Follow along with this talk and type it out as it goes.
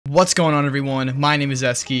What's going on, everyone? My name is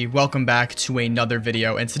Esky. Welcome back to another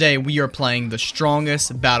video, and today we are playing the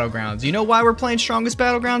strongest Battlegrounds. You know why we're playing strongest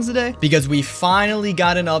Battlegrounds today? Because we finally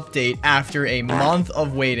got an update after a month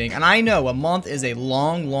of waiting. And I know a month is a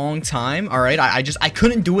long time. All right, I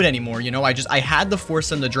couldn't do it anymore. You know, I had to force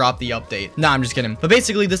them to drop the update. Nah, I'm just kidding. But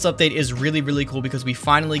basically, this update is really cool because we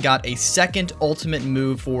finally got a second ultimate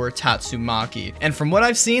move for Tatsumaki. And from what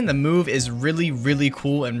I've seen, the move is really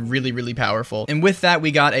cool and really powerful. And with that,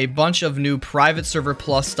 we got a bunch of new private server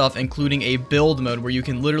plus stuff, including a build mode where you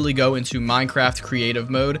can literally go into Minecraft creative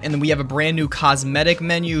mode. And then we have a brand new cosmetic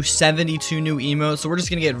menu, 72 new emotes. So we're just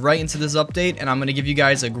gonna get right into this update, and I'm gonna give you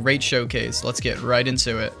guys a great showcase. Let's get right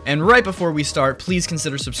into it. And right before we start, please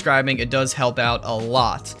consider subscribing. It does help out a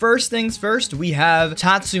lot. First things first, we have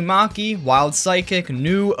Tatsumaki, Wild Psychic,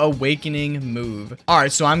 new awakening move. All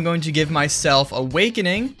right, so I'm going to give myself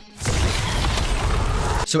awakening.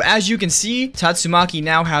 So as you can see, Tatsumaki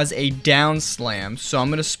now has a down slam. So I'm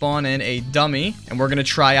going to spawn in a dummy, and we're going to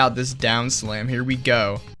try out this down slam. Here we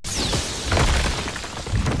go.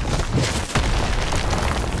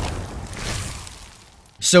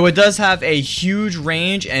 So it does have a huge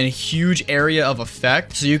range and huge area of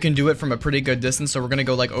effect. So you can do it from a pretty good distance. So we're going to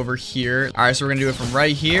go like over here. All right, so we're going to do it from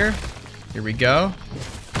right here. Here we go.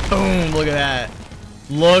 Boom, look at that.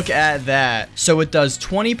 Look at that. So it does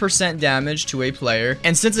 20% damage to a player.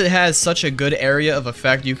 And since it has such a good area of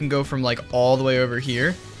effect, you can go from like all the way over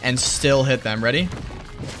here and still hit them. Ready?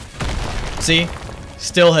 See?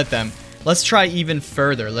 Still hit them. Let's try even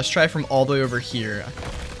further. Let's try from all the way over here.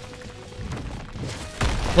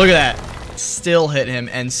 Look at that. Still hit him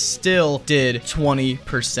and still did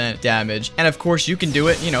 20% damage. And of course you can do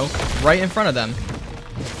it, you know, right in front of them.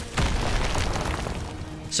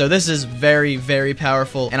 So this is very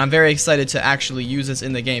powerful, and I'm very excited to actually use this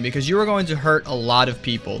in the game because you are going to hurt a lot of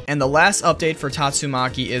people. And the last update for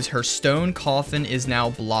Tatsumaki is her stone coffin is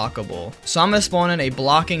now blockable. So I'm going to spawn in a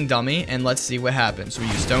blocking dummy, and let's see what happens. We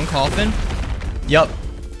use stone coffin. Yup.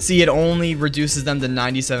 See, it only reduces them to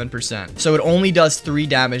 97%. So it only does 3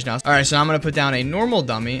 damage now. All right, so I'm going to put down a normal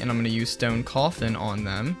dummy, and I'm going to use stone coffin on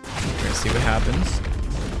them. We're going to see what happens.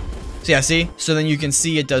 So yeah, see? So then you can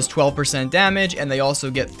see it does 12% damage, and they also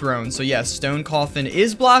get thrown. So yes, Stone Coffin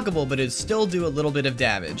is blockable, but it still do a little bit of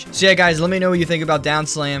damage. So yeah, guys, let me know what you think about Down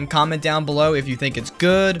Slam. Comment down below if you think it's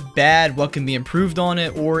good, bad, what can be improved on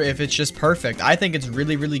it, or if it's just perfect. I think it's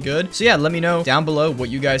really good. So yeah, let me know down below what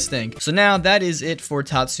you guys think. So now that is it for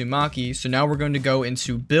Tatsumaki. So now we're going to go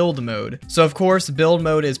into build mode. So of course, build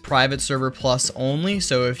mode is private server plus only.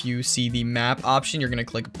 So if you see the map option, you're going to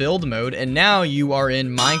click build mode, and now you are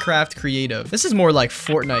in Minecraft creative. This is more like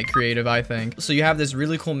Fortnite creative, I think. So you have this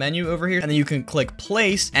really cool menu over here, and then you can click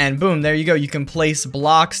place, and boom, there you go. You can place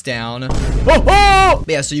blocks down. Oh!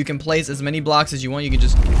 Yeah, so you can place as many blocks as you want. You can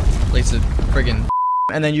just place a friggin',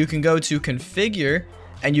 and then you can go to configure,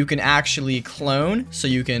 and you can actually clone. So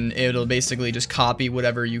it'll basically just copy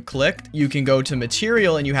whatever you clicked. You can go to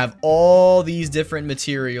material, and you have all these different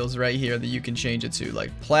materials right here that you can change it to,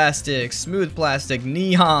 like plastic, smooth plastic,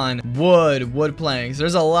 neon, wood planks.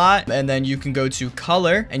 There's a lot. And then you can go to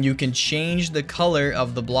color, and you can change the color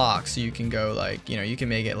of the block. So you can go like, you know, you can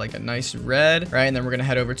make it like a nice red, right? And then we're gonna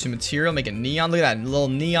head over to material, make it neon. Look at that little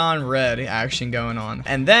neon red action going on.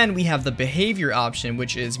 And then we have the behavior option,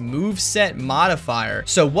 which is moveset modifier.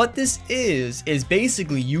 So what this is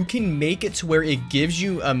basically you can make it to where it gives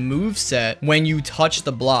you a move set when you touch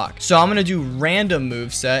the block. So I'm going to do random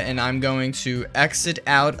move set, and I'm going to exit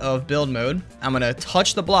out of build mode. I'm going to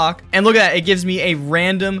touch the block, and look at that. It gives me a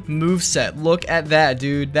random move set. Look at that,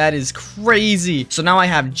 dude. That is crazy. So now I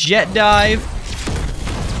have jet dive.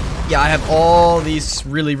 Yeah, I have all these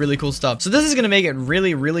really cool stuff. So this is going to make it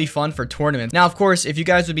really fun for tournaments. Now, of course, if you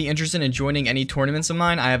guys would be interested in joining any tournaments of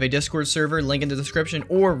mine, I have a Discord server, link in the description,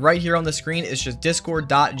 or right here on the screen. It's just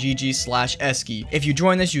discord.gg/esky. If you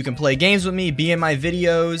join this, you can play games with me, be in my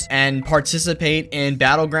videos, and participate in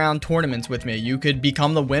Battleground tournaments with me. You could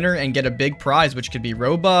become the winner and get a big prize, which could be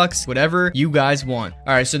Robux, whatever you guys want.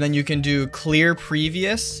 All right, so then you can do clear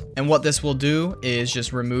previous, and what this will do is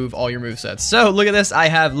just remove all your movesets. So look at this. I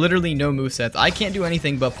have literally no movesets. I can't do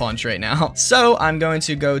anything but punch right now. So I'm going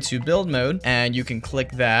to go to build mode, and you can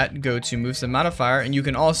click that, go to moveset modifier, and you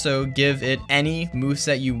can also give it any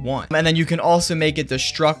moveset you want. And then you can also make it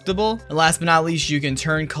destructible. And last but not least, you can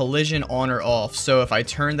turn collision on or off. So if I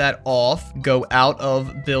turn that off, go out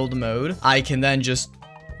of build mode, I can then just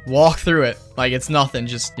walk through it like it's nothing.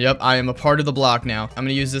 Just, yep, I am a part of the block now. I'm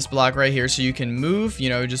gonna use this block right here so you can move, you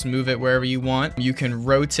know, just move it wherever you want. You can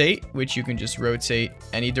rotate, which you can just rotate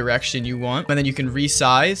any direction you want. And then you can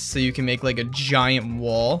resize, so you can make like a giant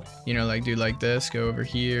wall, you know, like do like this, go over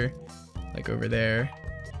here, like over there,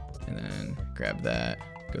 and then grab that.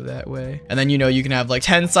 Go that way. And then, you know, you can have like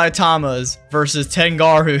 10 Saitamas versus 10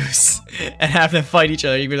 Garus and have them fight each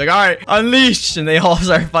other. You can be like, all right, unleash. And they all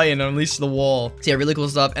start fighting, unleash the wall. So yeah, really cool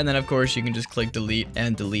stuff. And then of course you can just click delete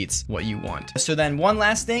and deletes what you want. So then one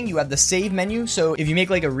last thing, you have the save menu. So if you make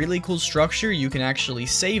like a really cool structure, you can actually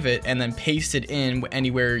save it and then paste it in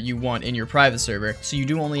anywhere you want in your private server. So you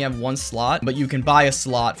do only have one slot, but you can buy a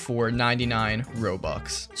slot for 99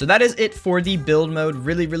 Robux. So that is it for the build mode.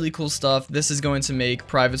 Really, really cool stuff. This is going to make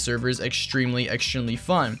private servers extremely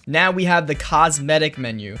fun. Now we have the cosmetic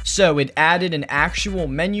menu. So it added an actual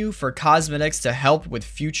menu for cosmetics to help with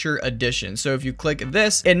future additions. So if you click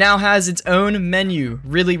this, it now has its own menu.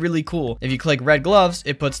 Really cool. If you click red gloves,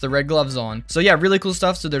 it puts the red gloves on. So yeah, really cool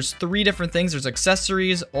stuff. So there's 3 different things. There's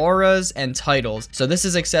accessories, auras, and titles. So this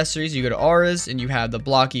is accessories. You go to auras and you have the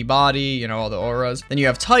blocky body, you know, all the auras. Then you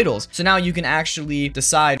have titles. So now you can actually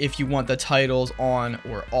decide if you want the titles on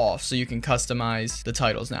or off. So you can customize the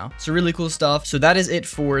titles now. So really cool stuff. So that is it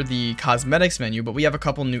for the cosmetics menu, but we have a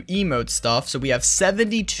couple new emote stuff. So we have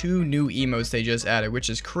 72 new emotes they just added, which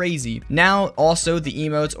is crazy. Now also the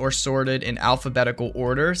emotes are sorted in alphabetical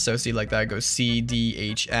order. So see, like that goes C, D,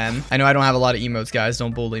 H, M. I know I don't have a lot of emotes, guys,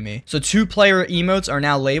 don't bully me. So 2-player emotes are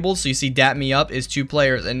now labeled. So you see dap me up is 2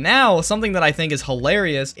 players. And now something that I think is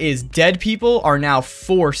hilarious is dead people are now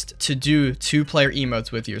forced to do 2-player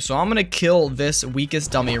emotes with you. So I'm gonna kill this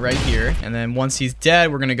weakest dummy right here, and then once he's dead,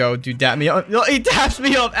 we're gonna go do dap me up. No, he taps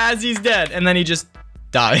me up as he's dead, and then he just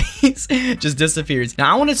dies. Just disappears.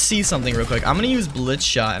 Now I want to see something real quick. I'm gonna use blitz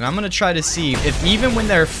shot, and I'm gonna try to see if even when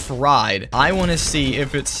they're fried, I want to see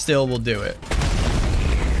if it still will do it.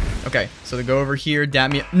 Okay, so to go over here,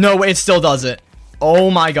 dap me up. No way, it still does it. Oh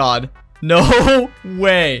my god. No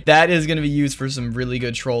way. That is going to be used for some really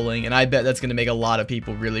good trolling, and I bet that's going to make a lot of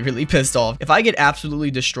people really pissed off. If I get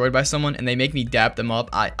absolutely destroyed by someone and they make me dap them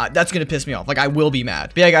up, that's going to piss me off. Like, I will be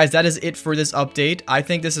mad. But yeah, guys, that is it for this update. I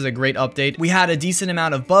think this is a great update. We had a decent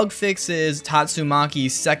amount of bug fixes,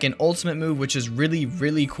 Tatsumaki's second ultimate move, which is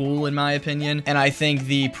really cool in my opinion, and I think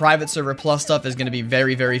the private server plus stuff is going to be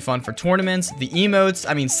very fun for tournaments. The emotes,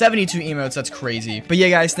 I mean, 72 emotes, that's crazy. But yeah,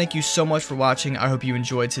 guys, thank you so much for watching. I hope you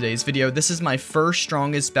enjoyed today's video. This is my first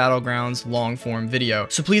strongest Battlegrounds long form video.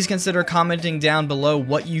 So please consider commenting down below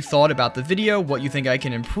what you thought about the video, what you think I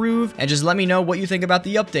can improve, and just let me know what you think about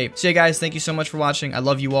the update. So yeah, guys, thank you so much for watching. I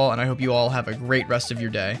love you all, and I hope you all have a great rest of your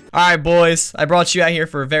day. All right, boys, I brought you out here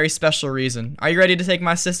for a very special reason. Are you ready to take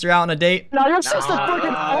my sister out on a date? No, your sister's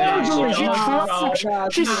freaking ugly.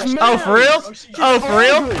 She's oh, for real? Oh, for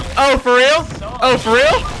real? Oh, for real? Oh, for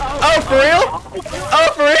real? Oh, for real?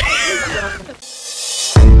 Oh, for real?